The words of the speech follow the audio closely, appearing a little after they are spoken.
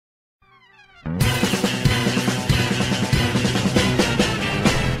Hey,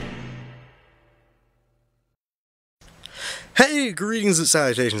 greetings and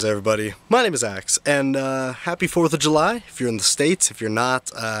salutations everybody. My name is Axe, and happy 4th of July if you're in the States. If you're not,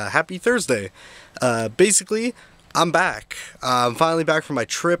 happy Thursday. Basically, I'm back. I'm finally back from my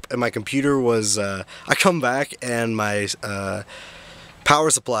trip, and my computer was, I come back and my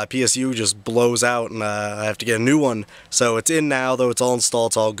power supply, PSU, just blows out, and I have to get a new one. So it's in now, though it's all installed,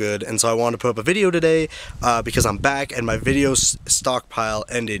 it's all good. And so I wanted to put up a video today because I'm back, and my video stockpile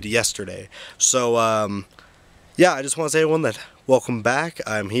ended yesterday. So, yeah, I just want to say everyone that welcome back.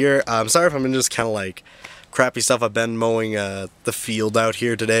 I'm here. I'm sorry if I'm just kind of like crappy stuff. I've been mowing the field out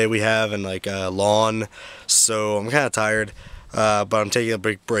here today we have, and like lawn, so I'm kind of tired. But I'm taking a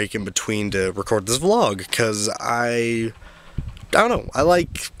big break in between to record this vlog because I don't know, I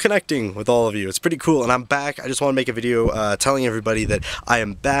like connecting with all of you. It's pretty cool, and I'm back. I just want to make a video telling everybody that I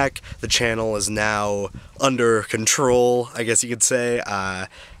am back. The channel is now under control, I guess you could say.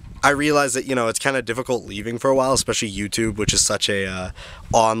 I realize that, you know, it's kind of difficult leaving for a while, especially YouTube, which is such a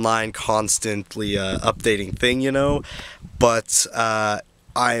online, constantly updating thing, you know. But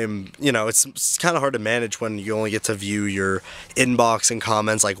you know, it's kind of hard to manage when you only get to view your inbox and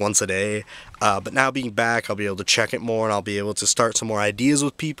comments like once a day. But now being back, I'll be able to check it more, and I'll be able to start some more ideas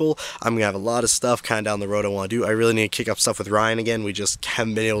with people. I'm going to have a lot of stuff kind of down the road I want to do. I really need to kick up stuff with Ryan again. We just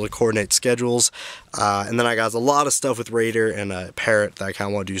haven't been able to coordinate schedules. And then I got a lot of stuff with Raider and Parrot that I kind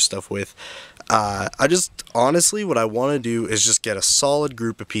of want to do stuff with. Honestly, what I want to do is just get a solid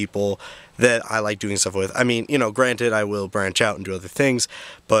group of people that I like doing stuff with. I mean, you know, granted, I will branch out and do other things,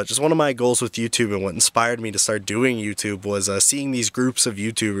 but just one of my goals with YouTube and what inspired me to start doing YouTube was seeing these groups of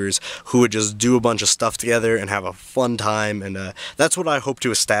YouTubers who would just do a bunch of stuff together and have a fun time, and that's what I hope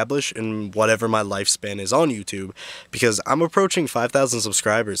to establish in whatever my lifespan is on YouTube, because I'm approaching 5,000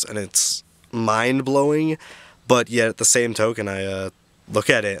 subscribers, and it's mind-blowing, but yet at the same token, I look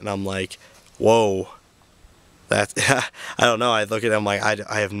at it and I'm like, whoa. That, I don't know, I look at it, I'm like,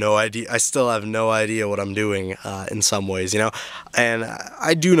 I have no idea, I still have no idea what I'm doing in some ways, you know, and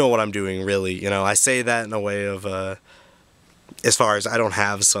I do know what I'm doing, really, you know. I say that in a way of, as far as I don't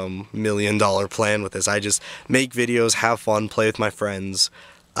have some $1,000,000 plan with this. I just make videos, have fun, play with my friends,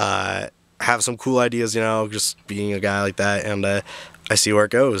 have some cool ideas, you know, just being a guy like that, and I see where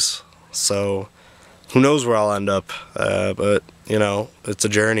it goes. So, who knows where I'll end up, but, you know, it's a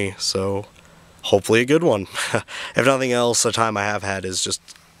journey, so hopefully a good one. If nothing else, the time I have had is just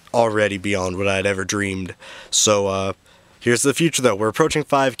already beyond what I'd ever dreamed. So here's the future, though. We're approaching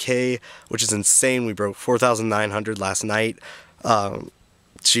 5K, which is insane. We broke 4,900 last night.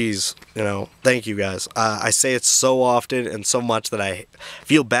 Jeez, you know, thank you guys. I say it so often and so much that I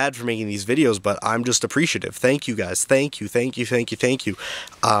feel bad for making these videos, but I'm just appreciative. Thank you guys. Thank you, thank you, thank you, thank you.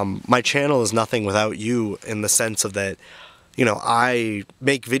 My channel is nothing without you, in the sense of that, you know, I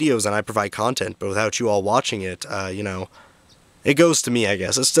make videos and I provide content, but without you all watching it, you know, it goes to me, I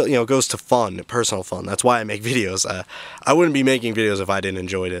guess. It still, you know, goes to fun, personal fun. That's why I make videos. I wouldn't be making videos if I didn't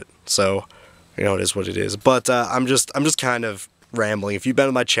enjoy it. So, you know, it is what it is. But I'm just kind of rambling. If you've been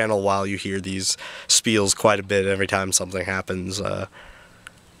on my channel a while, you hear these spiels quite a bit every time something happens. I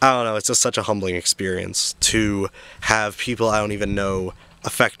don't know, it's just such a humbling experience to have people I don't even know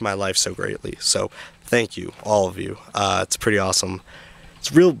affect my life so greatly. So thank you, all of you. It's pretty awesome.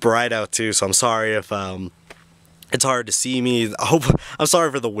 It's real bright out too, so I'm sorry if it's hard to see me. I'm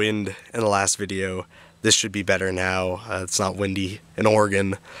sorry for the wind in the last video. This should be better now. It's not windy in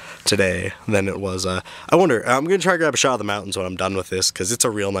Oregon today than it was. I wonder, I'm going to try to grab a shot of the mountains when I'm done with this, because it's a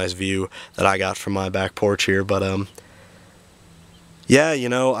real nice view that I got from my back porch here. But yeah, you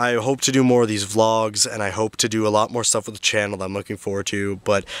know, I hope to do more of these vlogs, and I hope to do a lot more stuff with the channel that I'm looking forward to,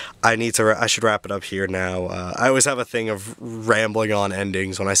 but I should wrap it up here now. I always have a thing of rambling on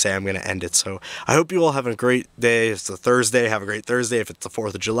endings when I say I'm going to end it, so I hope you all have a great day. If it's a Thursday, have a great Thursday. If it's the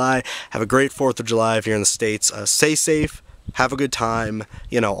 4th of July, have a great 4th of July. If you're in the States, stay safe, have a good time,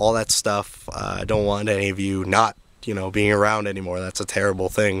 you know, all that stuff. I don't want any of you not, you know, being around anymore. That's a terrible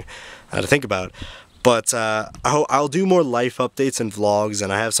thing to think about. But I'll do more life updates and vlogs,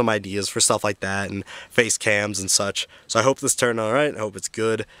 and I have some ideas for stuff like that, and face cams and such. So I hope this turned out alright, I hope it's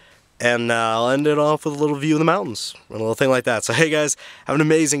good. And I'll end it off with a little view of the mountains, a little thing like that. So hey guys, have an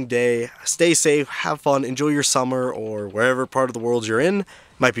amazing day, stay safe, have fun, enjoy your summer, or wherever part of the world you're in. It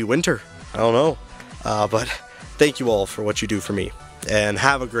might be winter, I don't know. But thank you all for what you do for me, and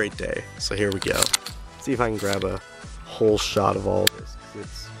have a great day. So here we go. See if I can grab a whole shot of all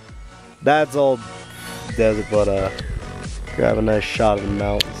this. That's all desert, but grab a nice shot of the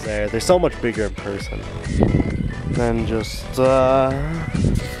mountains there. They're so much bigger in person than just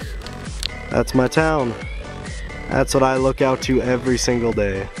That's my town. That's what I look out to every single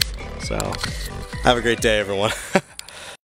day. So, have a great day, everyone.